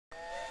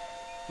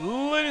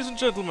Ladies and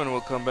gentlemen,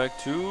 welcome back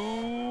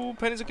to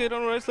Penny's Arcade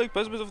on Rain-Slick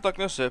Precipice of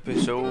Darkness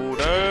episode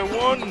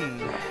 1.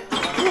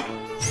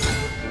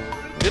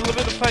 Little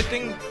bit of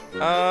fighting.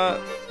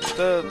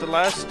 The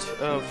last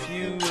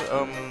few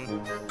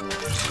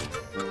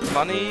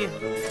money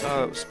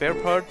spare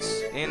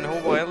parts in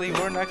Hobo Alley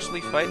weren't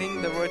actually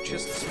fighting. They were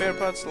just spare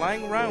parts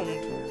lying around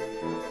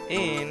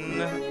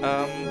in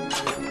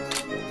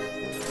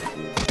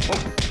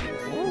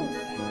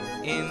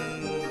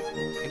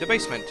in the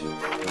basement.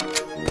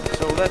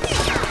 So that's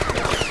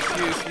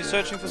if you're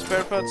searching for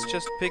spare parts,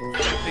 just pick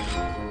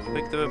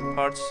the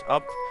parts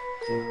up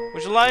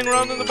which are lying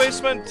around in the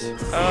basement,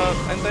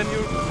 and then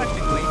you're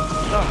practically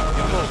done.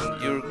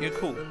 You're golden. You're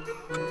cool.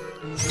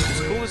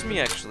 As cool as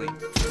me, actually.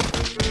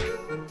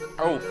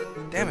 Oh,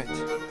 damn it!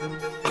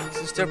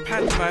 Since they're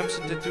pantomimes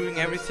and they're doing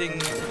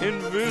everything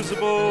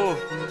invisible,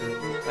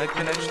 I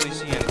can actually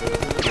see anything.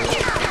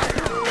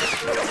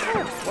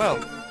 Well,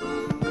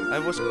 I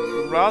was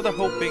rather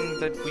hoping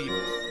that we.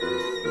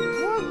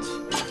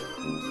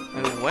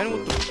 And when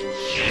would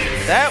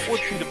that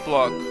would be the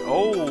block?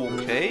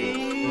 Okay.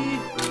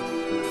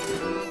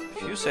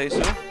 If you say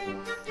so.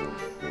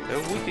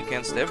 They're weak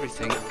against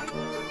everything.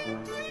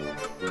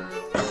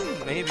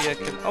 Maybe I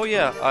can. Oh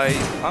yeah, I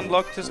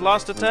unlocked his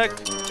last attack.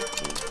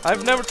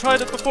 I've never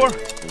tried it before.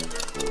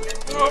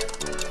 Oh.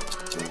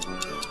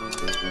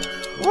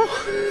 What?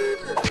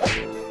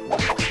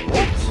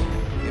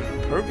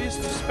 Impervious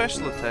to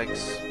special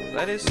attacks.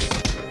 That is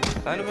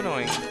kind of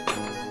annoying.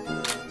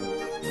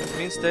 That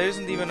means there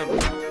isn't even a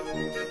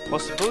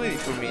possibility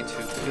for me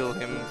to kill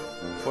him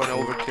for an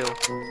overkill.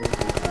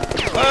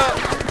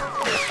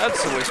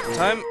 That's a waste of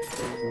time.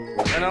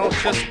 And I'll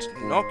just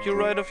knock you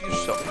right off your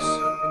socks.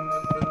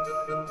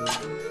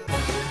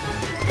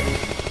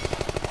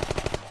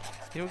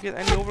 Did we get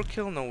any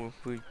overkill? No,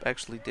 we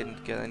actually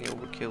didn't get any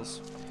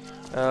overkills.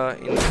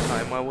 In the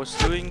time I was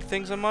doing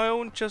things on my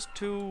own just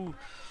to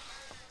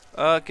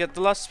get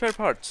the last spare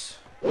parts.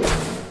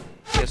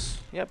 Yes,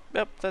 yep,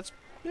 that's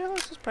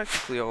this is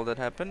practically all that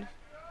happened.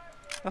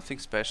 Nothing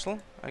special,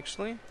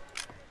 actually.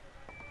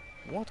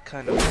 What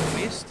kind of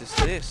mist is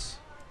this?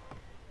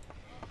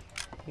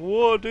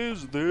 What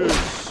is this?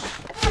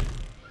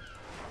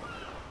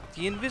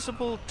 The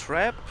invisible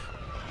trap?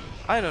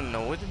 I don't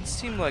know, it didn't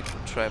seem like a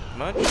trap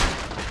much.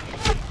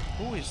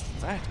 Who is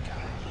that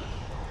guy?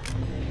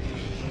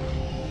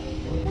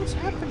 What's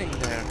happening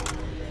there?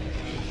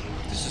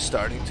 This is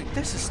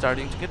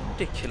starting to get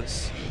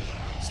ridiculous.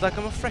 It's like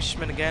I'm a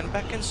freshman again,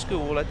 back in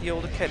school at the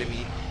old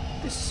academy.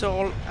 This is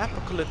all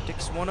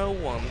Apocalyptics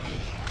 101.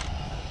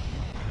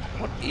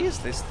 What is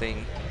this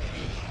thing?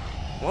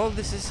 Well,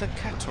 this is a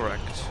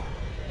cataract.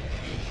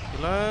 You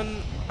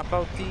learn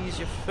about these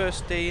your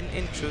first day in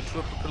Intro to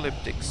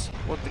Apocalyptics,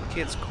 what the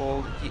kids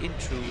call the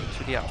intro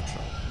to the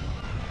outro.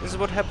 This is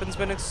what happens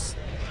when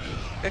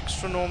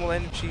extra normal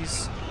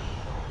energies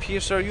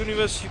pierce our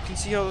universe. You can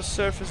see how the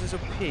surface is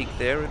opaque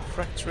there, it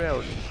fracts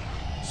reality.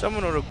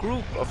 Someone or a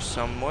group of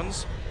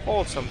someones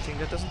hold something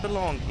that doesn't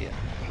belong here.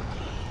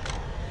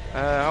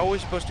 How are we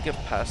supposed to get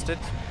past it?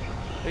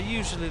 They're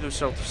usually the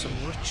result of some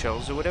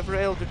rituals or whatever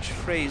eldritch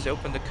phrase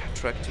opened the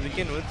cataract to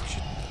begin with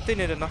should thin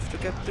it enough to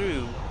get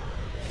through.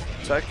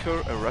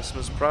 Tycho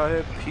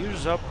Brahe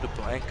peers up the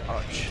blank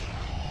arch.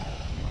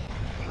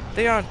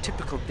 They aren't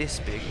typical this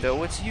big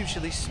though, it's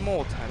usually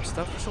small time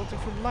stuff resulting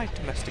from light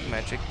domestic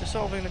magic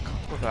dissolving in a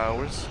couple of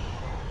hours.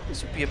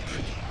 This would be a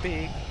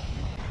pretty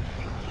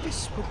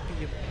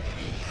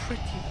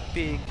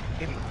big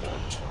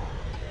import.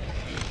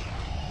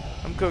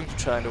 I'm going to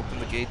try and open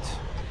the gate.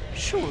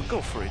 Sure, go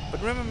for it, but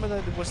remember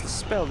that it was the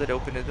spell that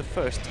opened it the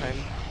first time.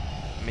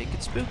 Make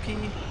it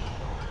spooky.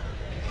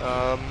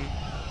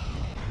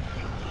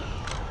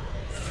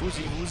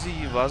 Fuzzy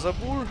Wuzzy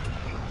Vazabur?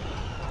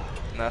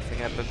 Nothing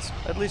happens.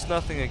 At least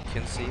nothing I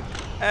can see.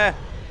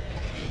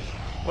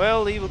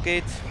 Well, evil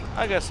gate.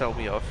 I guess I'll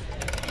be off.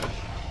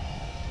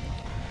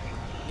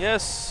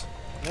 Yes,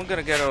 we're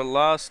gonna get our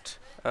last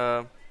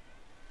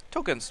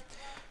tokens.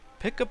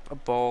 Pick up a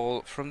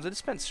ball from the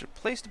dispenser.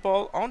 Place the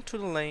ball onto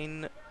the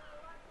lane.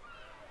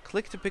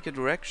 Click to pick a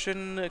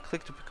direction.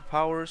 Click to pick a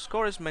power.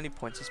 Score as many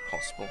points as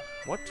possible.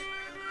 What?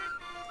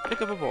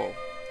 Pick up a ball.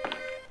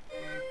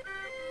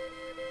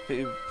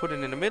 Put it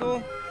in the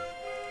middle.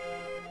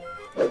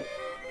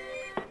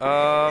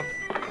 Oh,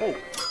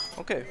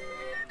 okay.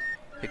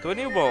 Pick up a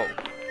new ball.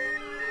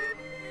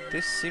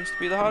 This seems to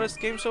be the hardest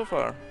game so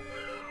far.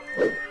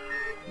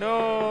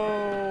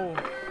 No.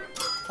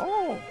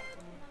 Oh.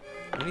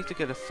 We need to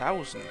get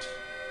 1,000.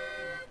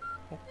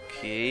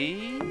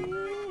 Okay.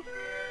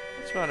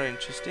 That's rather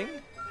interesting.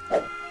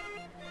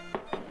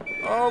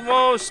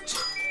 Almost.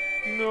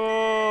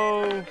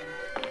 No.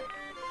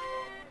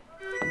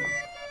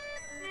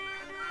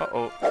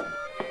 Uh-oh.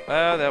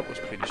 That was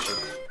pretty shit.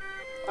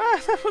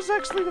 That was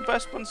actually the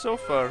best one so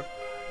far.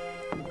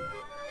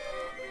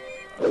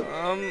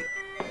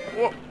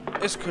 Well,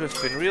 this could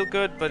have been real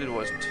good, but it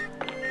wasn't.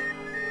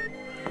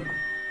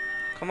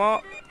 Come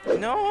on.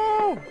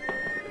 No!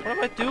 What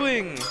am I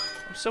doing?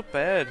 I'm so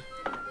bad.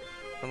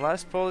 The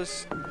last ball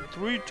is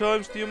 3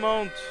 times the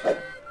amount.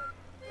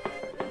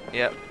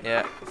 Yeah,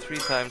 3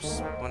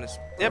 times 1 is...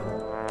 Yep.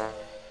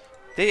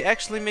 They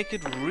actually make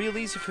it real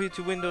easy for you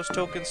to win those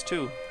tokens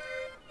too.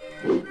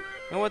 You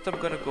know what, I'm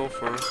gonna go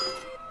for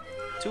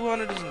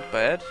 200 isn't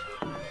bad.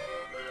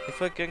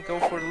 If I can go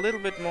for a little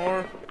bit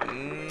more...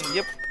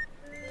 yep.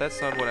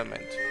 That's not what I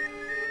meant.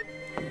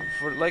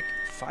 For like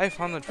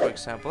 500 for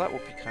example, that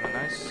would be kind of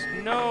nice.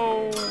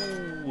 No!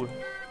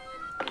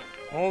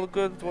 All the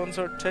good ones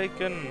are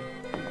taken.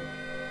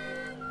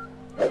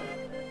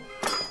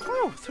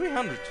 Oh,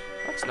 300.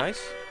 That's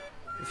nice.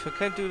 If I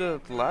can't do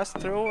the last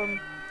throw, I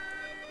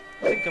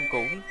think I'm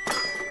golden.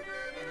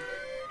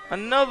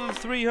 Another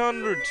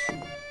 300.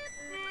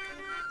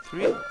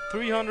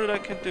 300 I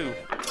can do.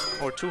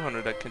 Or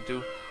 200 I can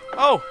do.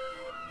 Oh!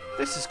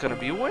 This is gonna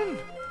be a win.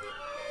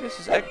 This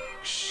is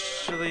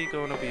actually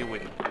gonna be a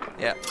win.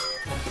 Yeah.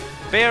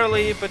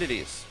 Barely, but it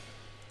is.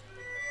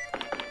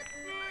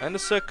 And the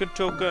second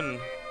token.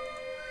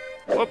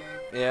 Whoop.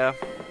 Yeah.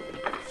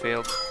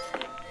 Failed.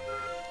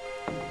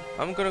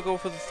 I'm gonna go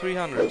for the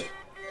 300.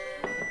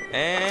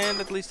 And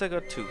at least I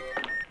got 2.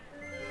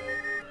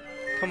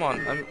 Come on,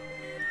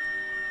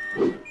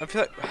 I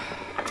feel like...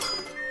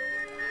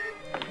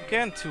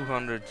 Again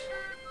 200.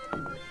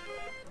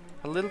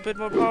 A little bit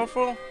more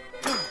powerful.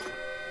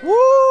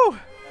 Woo!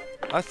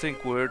 I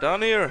think we're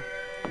done here.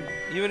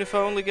 Even if I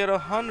only get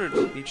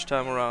 100 each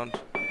time around.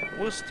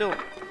 We're still...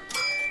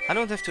 I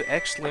don't have to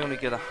actually only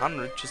get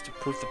 100 just to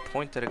prove the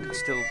point that I could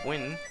still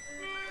win.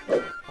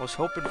 I was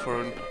hoping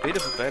for a bit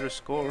of a better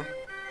score.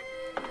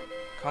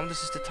 Come,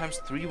 this is the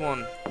 ×3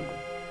 one.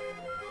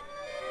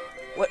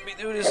 Let me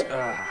do this.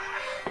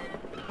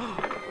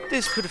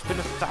 This could have been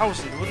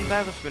 1,000. Wouldn't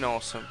that have been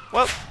awesome?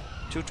 Well,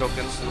 2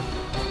 tokens.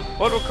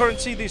 What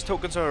currency? These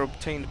tokens are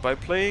obtained by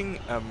playing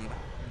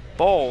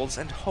balls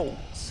and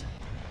holes.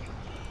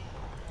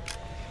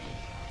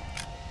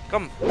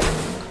 Come,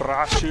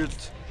 crush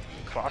it.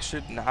 Crush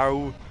it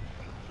now.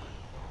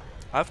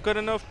 I've got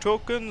enough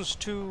tokens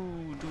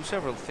to do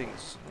several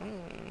things.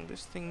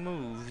 This thing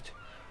moved.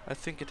 I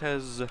think it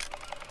has...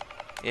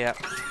 yeah,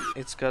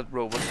 it's got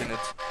robots in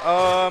it.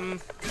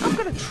 I'm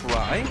gonna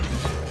try.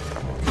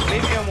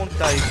 Maybe I won't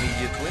die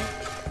immediately.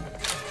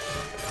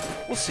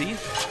 We'll see.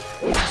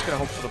 I'm just gonna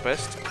hope for the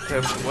best,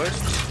 prepare for the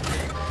worst.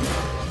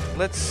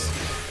 Let's...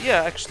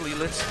 yeah, actually,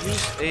 let's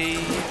use a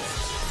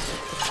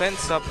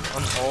defense up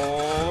on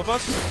all of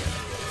us.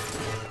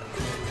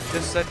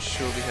 That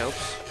surely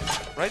helps,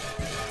 right?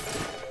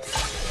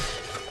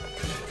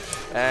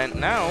 And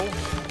now...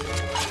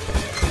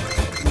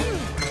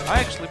 I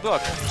actually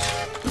blocked.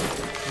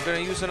 I'm gonna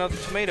use another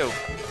tomato.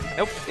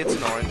 Nope, it's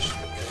an orange.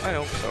 I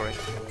know, sorry.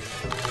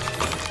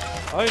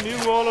 I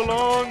knew all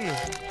along!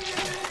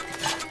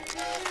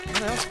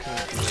 What else can I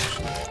do,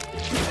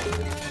 actually?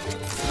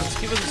 Let's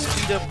give it a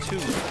speed up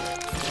too.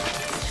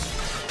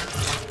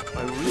 I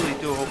really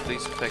do hope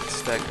these effects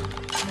stack.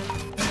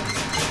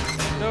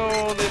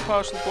 No, they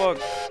partial block.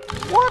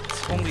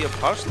 What? Only a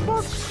partial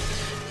block?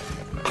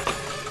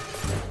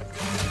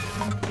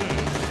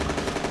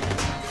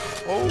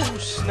 Oh,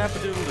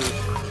 snap-a-doodle-doo.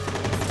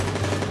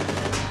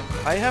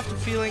 I have the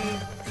feeling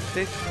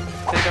they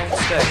don't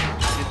stack.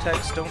 The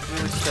attacks don't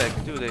really stack,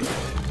 do they?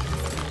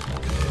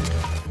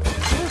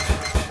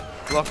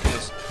 Blocking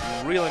is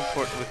real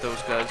important with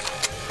those guys.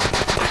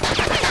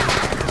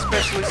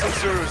 Especially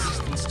since they're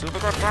resistant to the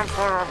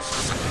transforms.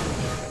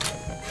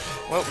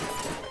 Well,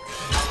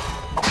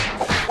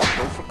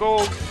 go for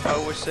gold, I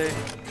always say.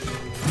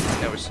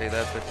 I never say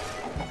that, but...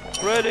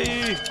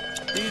 ready!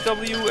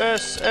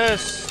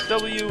 DWSS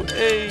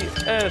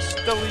WAS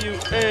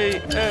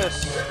WAS.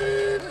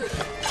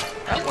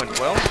 That went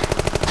well.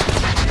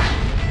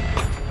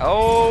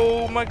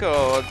 Oh my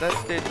god, that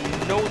did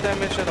no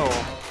damage at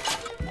all.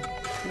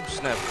 Ooh,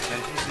 snap,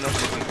 and he's not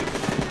looking good.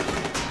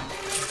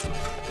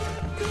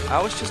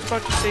 I was just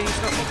about to say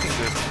he's not looking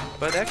good,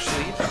 but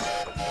actually,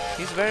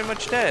 he's very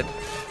much dead.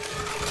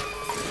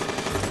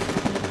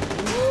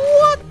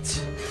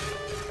 What?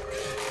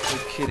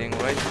 You're kidding,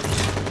 right?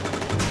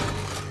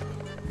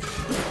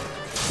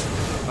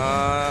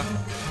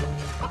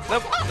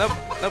 Nope. That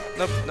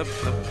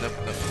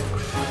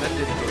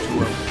didn't go too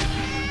well.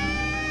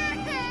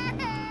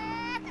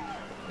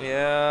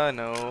 Yeah, I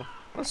know.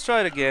 Let's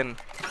try it again.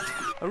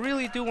 I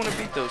really do want to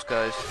beat those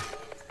guys.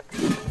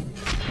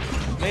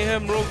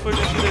 Mayhem, roll for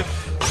initiative.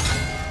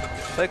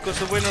 Tycho's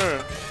the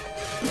winner.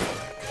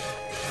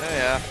 Oh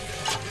yeah. I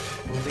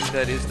think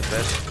that is the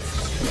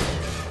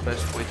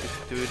best way to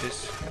do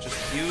this.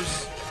 Just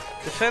use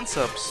defense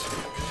ups.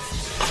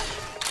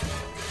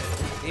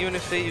 Even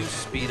if they use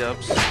speed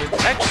ups,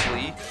 but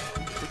actually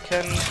we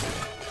can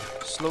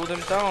slow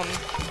them down.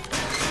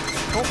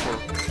 Over.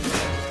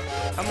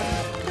 I'm an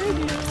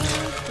idiot.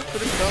 I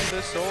could have done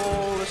this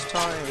all this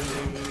time.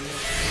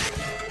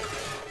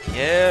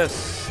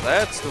 Yes,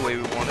 that's the way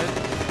we want it.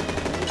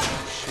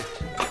 Oh, shit.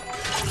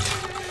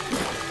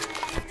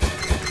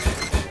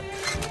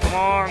 Come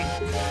on,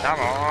 come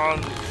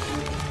on.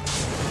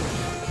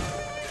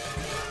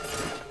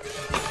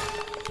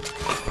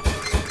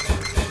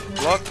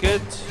 Block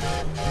it.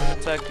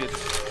 attack it.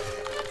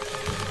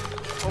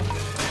 Oh,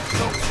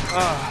 no.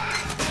 Ah.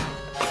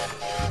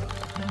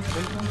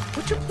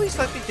 Would you please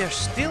let me? They're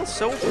still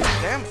so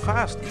damn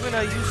fast.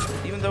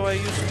 Even though I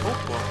used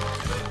hope bomb.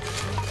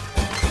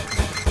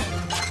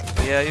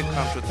 Yeah, your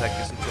counterattack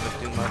isn't gonna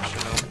do much, you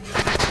know.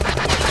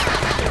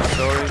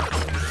 Sorry.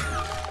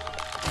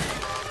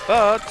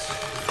 But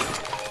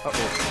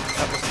uh-oh,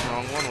 that was the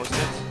wrong one,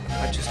 wasn't it?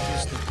 I just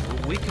used the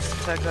weakest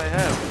attack I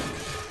have.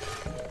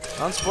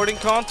 Unsporting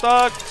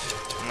contact.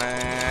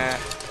 Nah.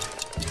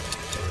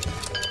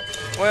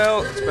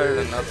 Well, it's better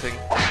than nothing.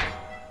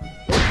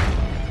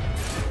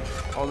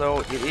 Although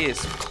it is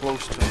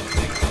close to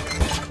nothing.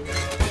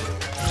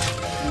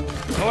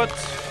 You know what?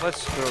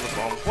 Let's throw the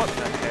bomb. What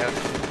the heck?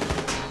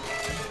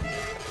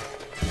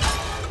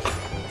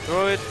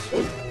 Throw it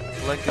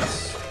like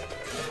it's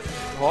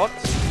hot.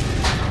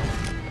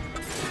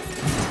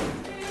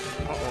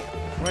 Uh-oh.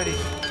 Ready.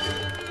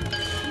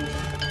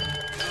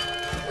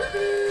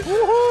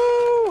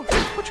 Woohoo!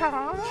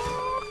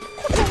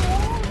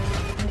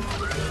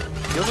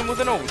 Kill them with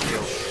an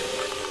overkill.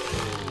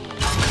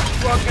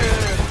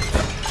 Rocket!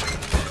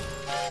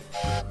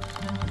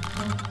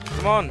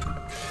 Come on,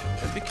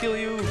 let me kill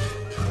you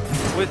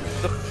with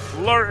the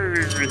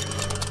flurry.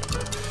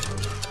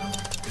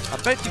 I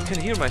bet you can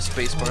hear my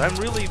spacebar. I'm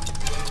really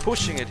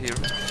pushing it here.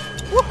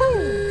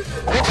 Woohoo!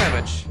 More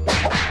damage.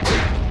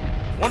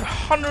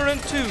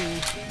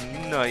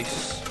 102.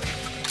 Nice.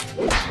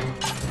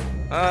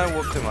 I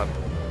woke him up.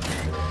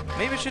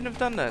 Maybe I shouldn't have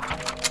done that.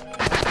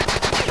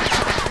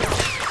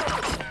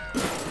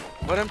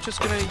 But I'm just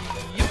gonna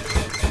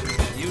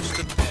use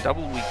the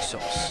double weak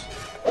sauce.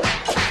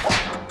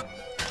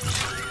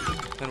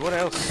 And what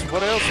else?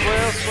 What else? What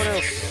else? What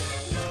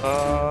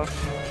else?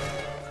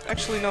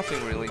 Actually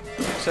nothing really.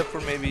 Except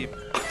for maybe a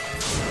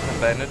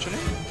bandage on him.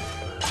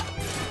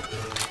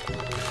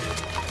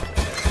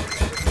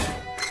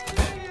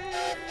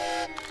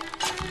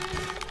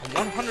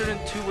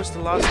 102 was the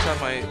last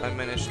time I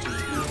managed to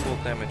do full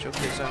damage.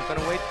 Okay, so I'm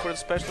gonna wait for the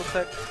special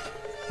attack.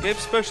 Gabe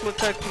special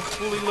attack to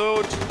fully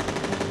load.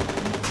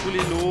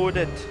 Fully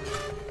loaded.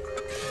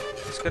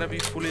 It's gonna be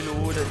fully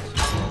loaded.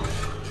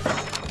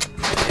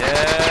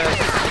 Yes.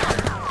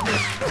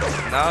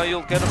 Now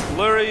you'll get a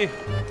flurry.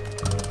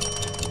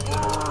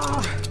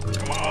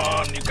 Come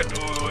on, you can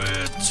do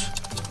it.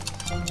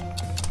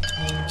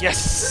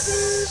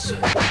 Yes.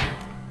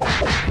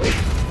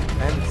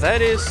 And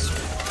that is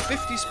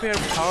 50 spare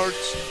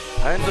parts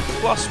and the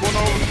 +1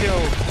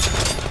 overkill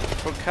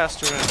for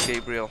Kazther and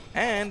Gabriel.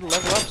 And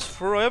level ups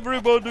for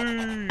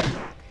everybody.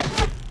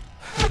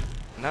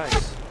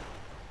 Nice.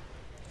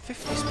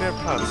 50 spare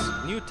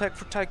parts. New attack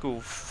for Tycho.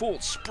 Full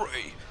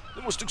spray.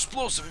 The most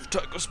explosive of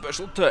Tycho's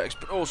special attacks,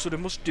 but also the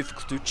most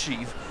difficult to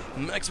achieve.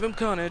 Maximum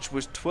carnage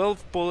with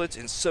 12 bullets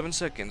in 7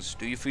 seconds.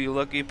 Do you feel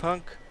lucky,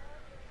 punk?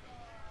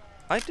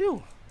 I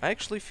do. I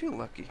actually feel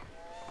lucky.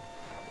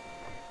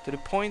 To the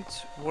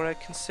point where I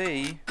can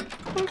say,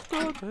 I've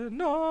got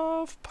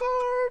enough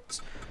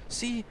parts.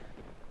 See,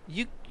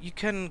 you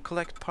can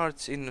collect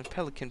parts in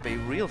Pelican Bay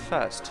real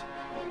fast.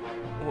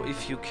 Or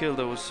if you kill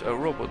those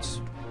robots,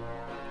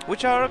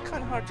 which are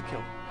kind of hard to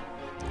kill,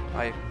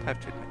 I have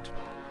to admit.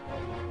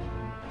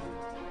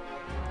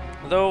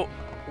 Though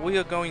we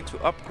are going to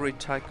upgrade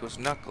Tycho's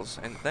knuckles,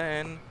 and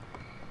then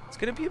it's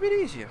gonna be a bit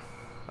easier.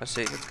 I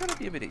say it's gonna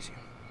be a bit easier.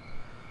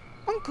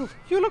 Uncle,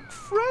 you look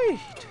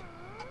frayed.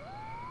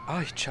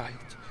 Aye,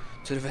 child,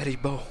 to the very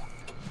bone.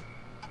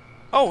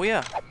 Oh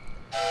yeah,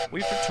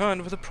 we've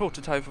returned with a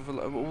prototype of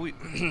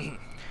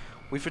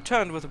we've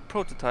returned with a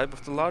prototype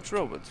of the larger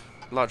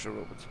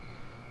robot.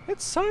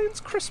 It's Science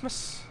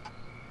Christmas.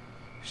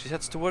 She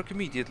sets to work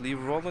immediately,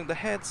 rolling the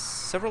head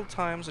several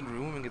times and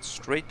removing it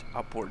straight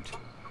upward.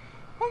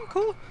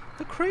 Uncle,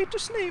 the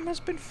crater's name has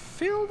been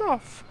filled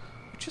off,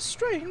 which is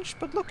strange,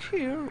 but look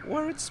here,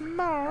 where it's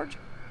marred.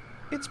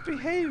 Its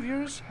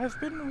behaviors have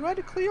been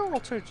radically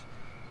altered.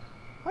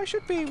 I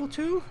should be able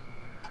to.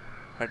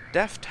 Her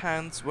deft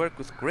hands work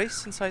with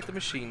grace inside the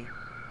machine.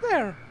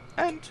 There,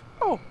 and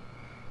oh.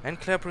 And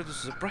Claire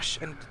produces a brush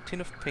and a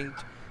tin of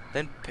paint,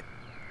 then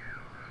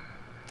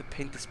the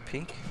paint is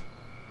pink?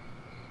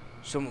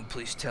 Someone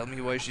please tell me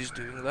why she's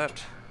doing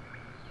that.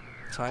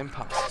 Time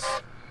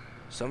passes.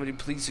 Somebody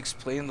please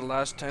explain the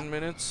last 10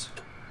 minutes.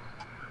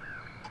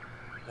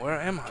 Where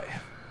am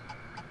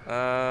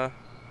I?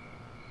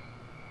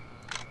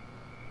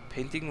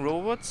 Painting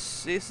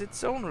robots is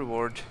its own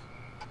reward.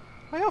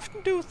 I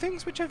often do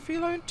things which I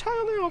feel are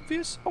entirely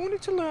obvious, only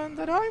to learn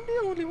that I'm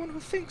the only one who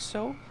thinks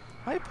so.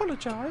 I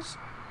apologize.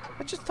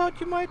 I just thought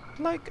you might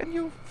like a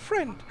new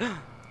friend.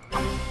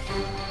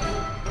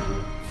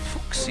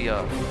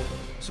 Fuchsia.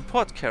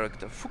 Support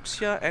character.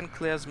 Fuchsia and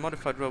Claire's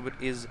modified robot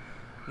is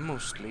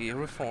mostly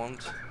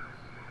reformed.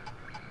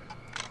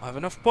 I have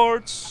enough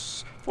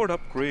parts for an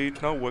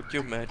upgrade. Now work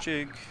your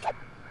magic.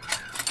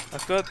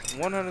 I've got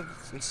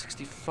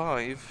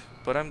 165,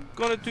 but I'm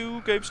gonna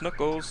do Gabe's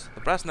knuckles.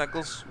 The brass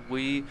knuckles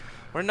were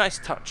a nice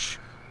touch.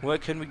 Where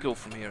can we go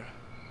from here?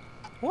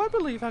 Oh, I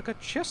believe I got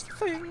just the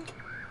thing.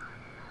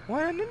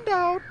 When in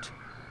doubt,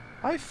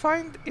 I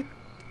find it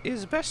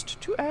is best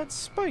to add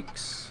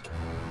spikes.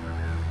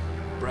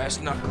 Brass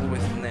knuckle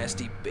with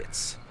nasty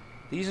bits.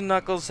 These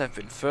knuckles have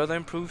been further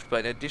improved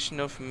by the addition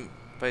of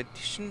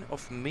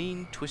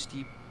mean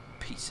twisty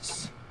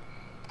pieces.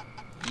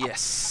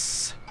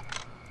 Yes.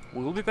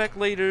 We'll be back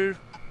later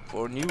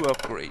for new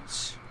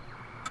upgrades.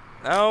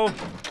 Now,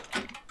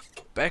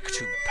 back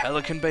to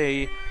Pelican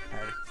Bay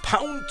and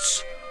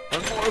pounce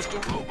on more of the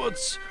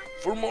robots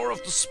for more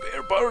of the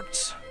spare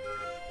parts.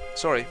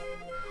 Sorry,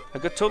 I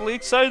got totally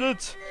excited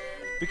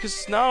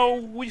because now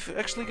we've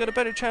actually got a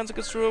better chance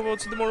against the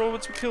robots. The more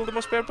robots we kill, the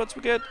more spare parts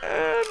we get,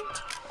 and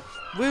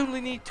we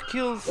only need to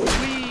kill 3.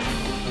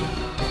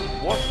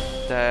 What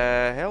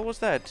the hell was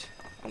that?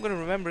 I'm gonna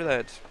remember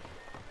that.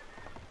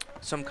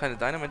 Some kind of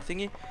dynamite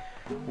thingy.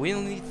 We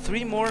only need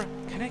 3 more.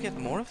 Can I get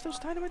more of those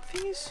dynamite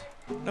thingies?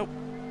 Nope.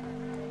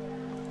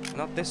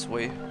 Not this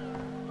way.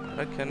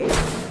 I can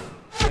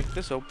make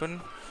this open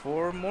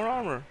for more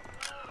armor.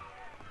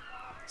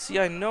 See,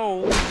 I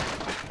know.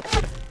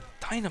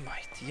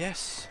 Dynamite,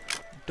 yes.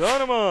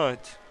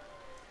 Dynamite!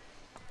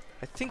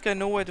 I think I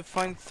know where to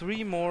find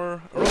 3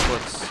 more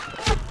robots.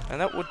 And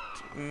that would,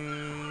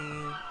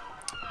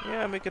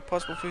 yeah, make it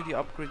possible for you to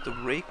upgrade the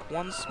rake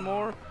once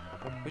more.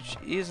 Which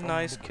is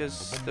nice,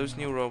 because those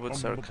new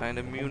robots are kind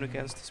of immune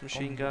against this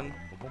machine gun.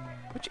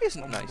 Which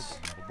isn't nice.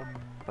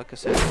 Like I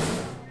said.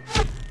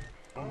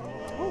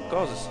 Oh,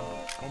 gauzes.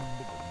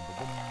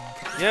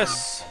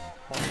 Yes!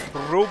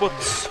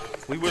 Robots!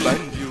 We will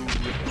end you!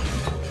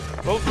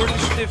 Roll for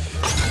initiative!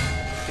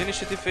 The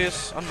initiative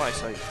is on my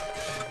side.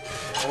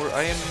 Or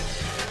I am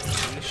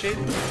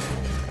initiating?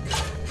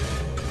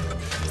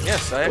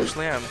 Yes, I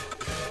actually am.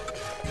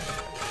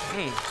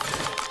 You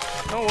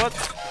know what?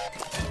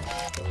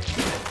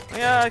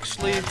 Yeah,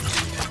 actually,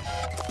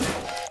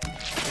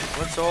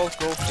 let's all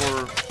go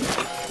for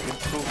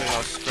improving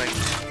our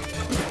strength.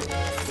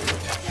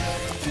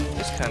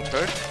 This can't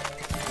hurt.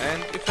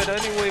 And if at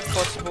any way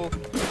possible,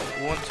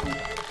 we want to...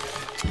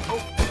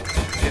 Oh,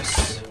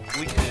 yes,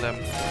 weaken them.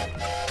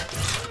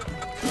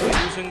 By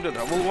using the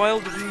double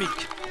wild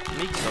meat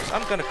sauce.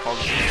 I'm gonna call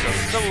it meat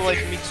sauce. Double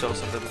white meat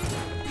sauce and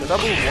the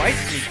double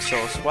white meat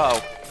sauce. Wow.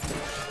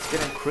 It's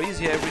getting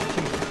crazy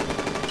everything.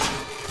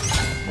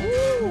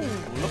 Ooh,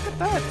 look at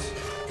that.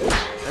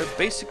 They're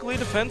basically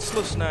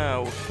defenseless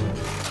now.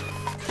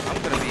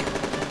 I'm gonna be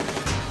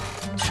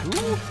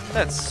 2?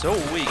 That's so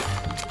weak.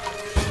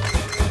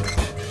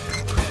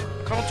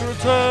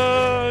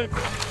 Counterattack!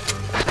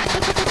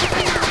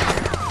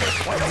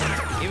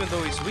 Even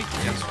though he's weak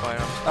against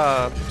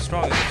firearms,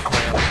 strong against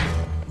firearms.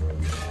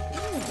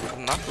 Ooh,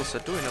 the knuckles are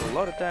doing a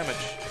lot of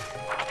damage.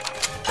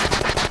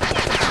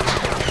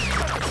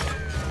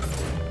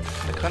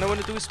 I kinda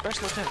wanna do a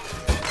special attack.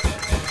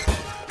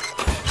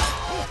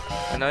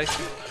 And I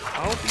think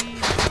I'll be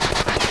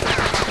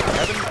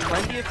having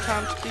plenty of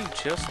time to do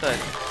just that.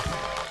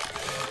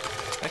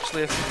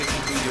 Actually, I think I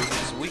can do your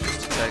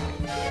weakest attack.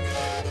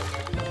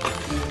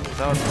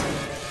 Without...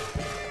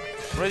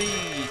 Ready!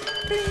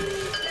 Bing,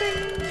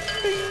 bing,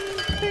 bing,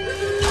 bing.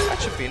 That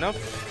should be enough.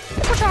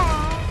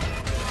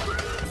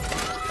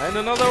 And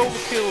another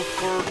overkill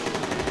for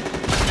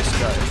this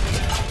guy.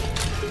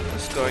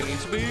 This guy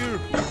needs beer.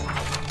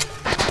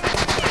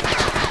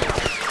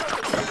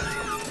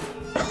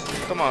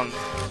 Come on,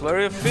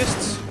 flurry of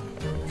fists.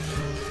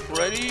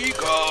 Ready,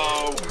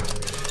 go!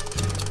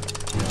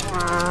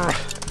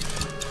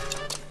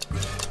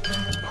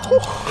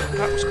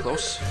 That was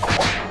close.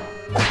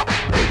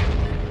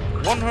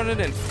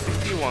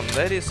 151,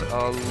 that is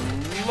a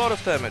lot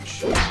of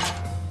damage.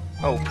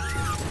 Oh,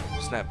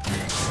 snap.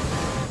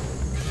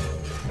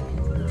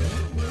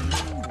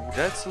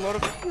 That's a lot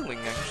of healing,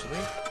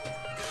 actually.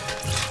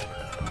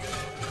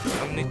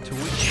 I need to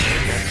reach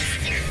again.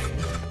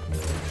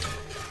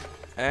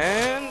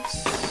 And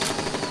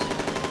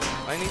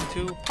I need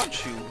to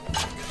punch you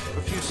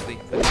profusely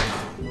to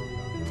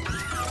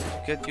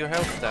get your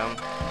health down.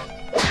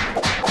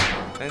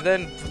 And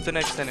then for the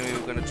next enemy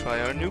we're gonna try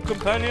our new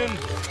companion.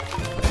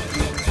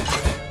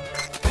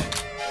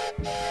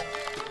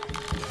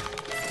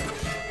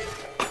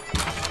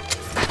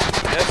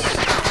 Yes.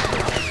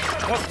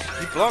 What?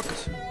 He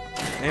blocked?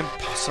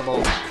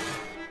 Impossible.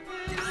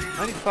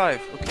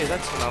 95. Okay,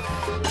 that's enough.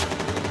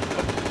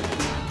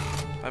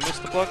 I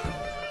missed the block.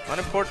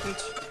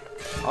 Unimportant.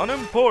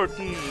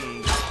 Unimportant.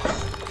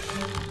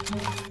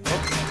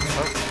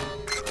 Oh.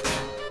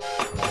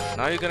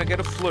 Now you're gonna get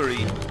a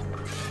flurry.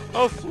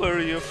 A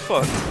flurry of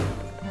fun.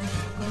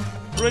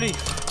 Ready.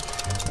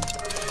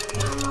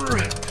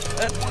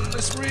 That one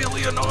is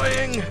really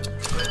annoying.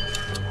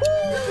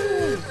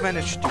 Woo!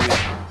 Managed to do it.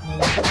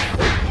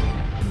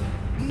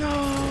 No.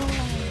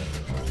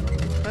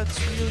 That's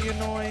really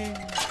annoying.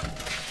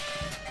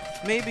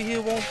 Maybe he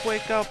won't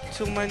wake up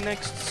till my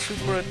next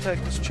super attack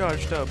is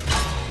charged up.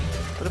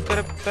 But I've got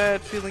a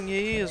bad feeling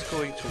he is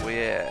going to,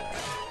 yeah.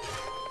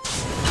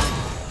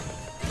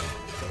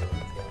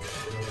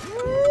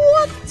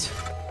 What?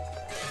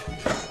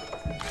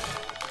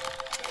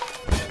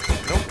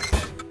 Nope.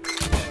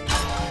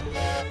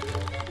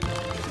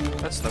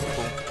 That's not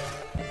cool.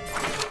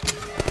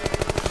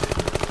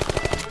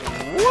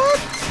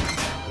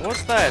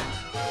 What's that?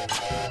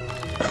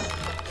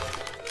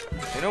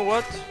 You know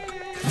what?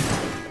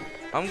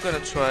 I'm gonna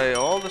try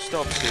all the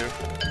stops here.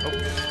 Oh.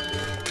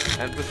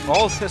 And with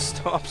all the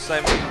stops,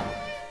 I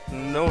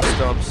mean no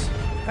stops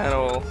at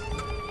all.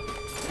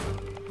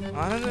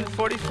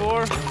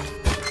 144.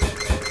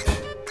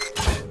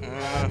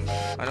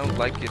 I don't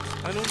like it.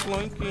 I don't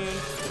like it.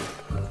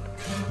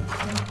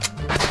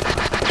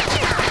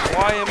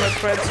 Why am I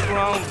friends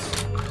around?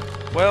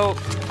 Well,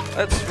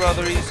 that's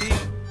rather easy.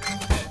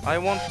 I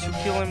want to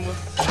kill him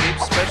with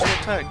Gabe's special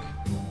attack.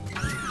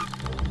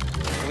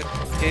 With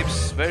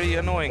Gabe's very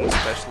annoying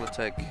special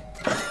attack.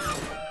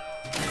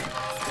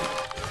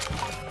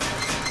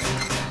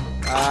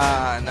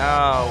 Ah,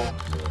 now.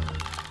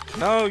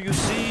 Now you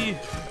see.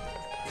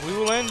 We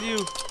will end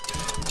you.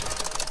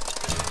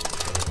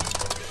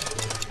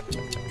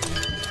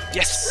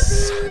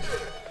 Yes!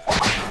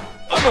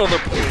 Another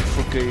point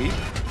for Gabe.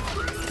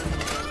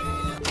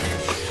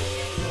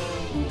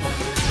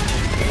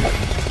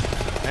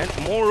 And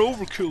more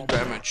overkill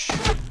damage.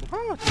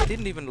 Oh, he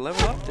didn't even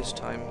level up this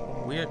time.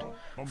 Weird.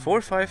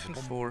 4, 5, and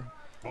 4.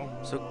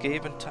 So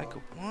Gabe and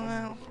Tycho.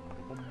 Well,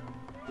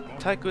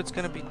 Tycho, it's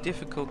gonna be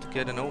difficult to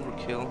get an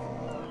overkill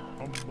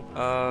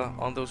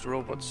on those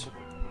robots.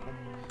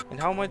 And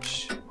how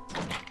much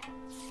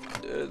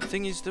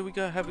thingies do we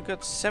got? Have we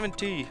got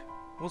 70?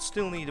 We'll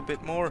still need a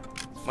bit more.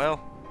 Well,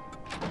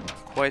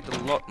 quite a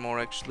lot more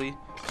actually.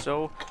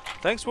 So,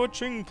 thanks for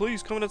watching.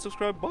 Please comment and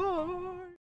subscribe. Bye.